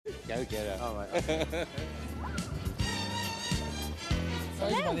go-getter. All right.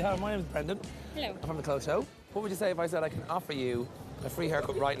 Hello. My name is Brendan. Hello. I'm from the Close Show. What would you say if I said I can offer you a free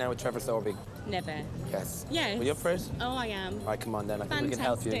haircut right now with Trevor Sorby? Never. Yes. Yes. Are you up for it? Oh, I am. All right, come on then. I think we can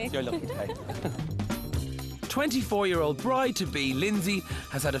help you. Fantastic. You're lucky today. 24-year-old bride-to-be Lindsay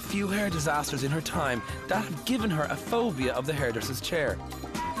has had a few hair disasters in her time that have given her a phobia of the hairdresser's chair.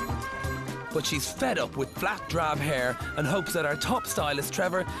 But she's fed up with flat, drab hair and hopes that our top stylist,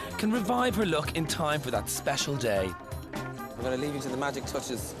 Trevor, can revive her look in time for that special day. I'm going to leave you to the magic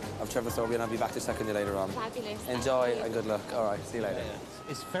touches of Trevor Sorby and I'll be back to check on you later on. Fabulous. Enjoy and good luck. All right, see you later.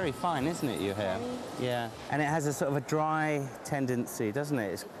 It's very fine, isn't it, your hair? Yeah. And it has a sort of a dry tendency, doesn't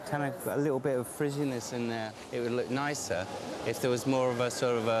it? It's kind of got a little bit of frizziness in there. It would look nicer if there was more of a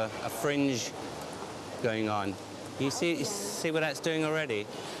sort of a fringe going on. You see what that's doing already?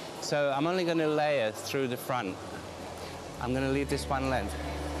 So I'm only going to layer through the front. I'm going to leave this one length.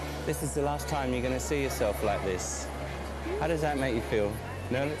 This is the last time you're going to see yourself like this. How does that make you feel?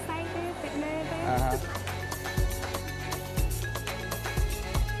 Nervous? Excited, a bit nervous.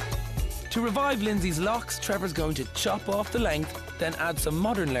 To revive Lindsay's locks, Trevor's going to chop off the length, then add some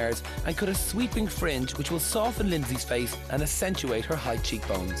modern layers and cut a sweeping fringe which will soften Lindsay's face and accentuate her high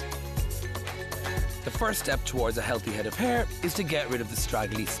cheekbones. The first step towards a healthy head of hair is to get rid of the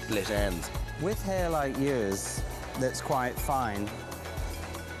straggly split ends. With hair like yours, that's quite fine,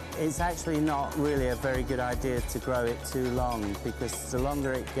 it's actually not really a very good idea to grow it too long because the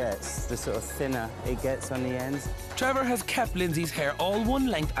longer it gets, the sort of thinner it gets on the ends. Trevor has kept Lindsay's hair all one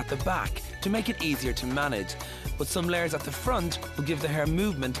length at the back to make it easier to manage, but some layers at the front will give the hair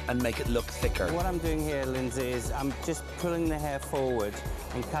movement and make it look thicker. What I'm doing here, Lindsay, is I'm just pulling the hair forward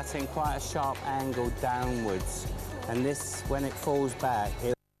and cutting quite a sharp angle downwards. And this, when it falls back,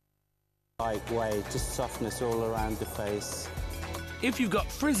 it'll like way, just softness all around the face. If you've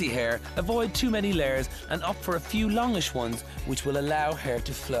got frizzy hair, avoid too many layers and opt for a few longish ones, which will allow hair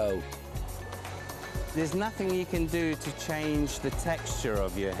to flow. There's nothing you can do to change the texture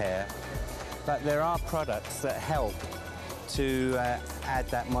of your hair, but there are products that help to add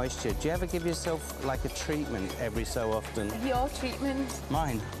that moisture. Do you ever give yourself like a treatment every so often? Your treatment.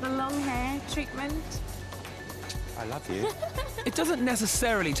 Mine. The long hair treatment. I love you. It doesn't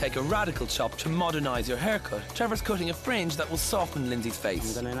necessarily take a radical chop to modernise your haircut. Trevor's cutting a fringe that will soften Lindsay's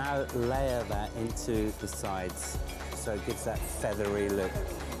face. I'm going to now layer that into the sides so it gives that feathery look.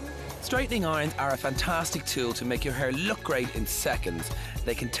 Straightening irons are a fantastic tool to make your hair look great in seconds.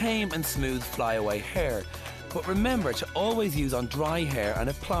 They can tame and smooth flyaway hair. But remember to always use on dry hair and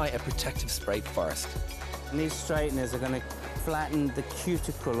apply a protective spray first. And these straighteners are going to flatten the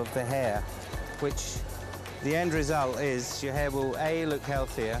cuticle of the hair, which the end result is your hair will A, look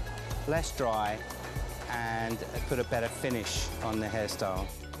healthier, less dry, and put a better finish on the hairstyle.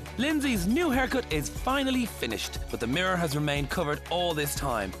 Lindsay's new haircut is finally finished, but the mirror has remained covered all this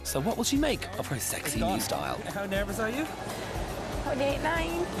time. So what will she make of her sexy new style? How nervous are you? 8,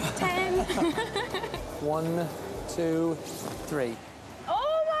 9, 10. 1, 2, 3.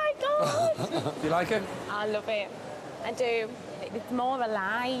 Oh my God! Do you like it? I love it. I do. It's more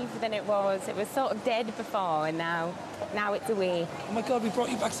alive than it was. It was sort of dead before, and now it's awake. Oh my God, we brought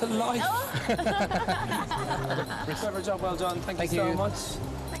you back to life. Clever job, well done. Thank you so much.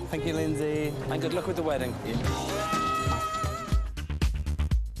 Thank you, Lindsay. And good luck with the wedding.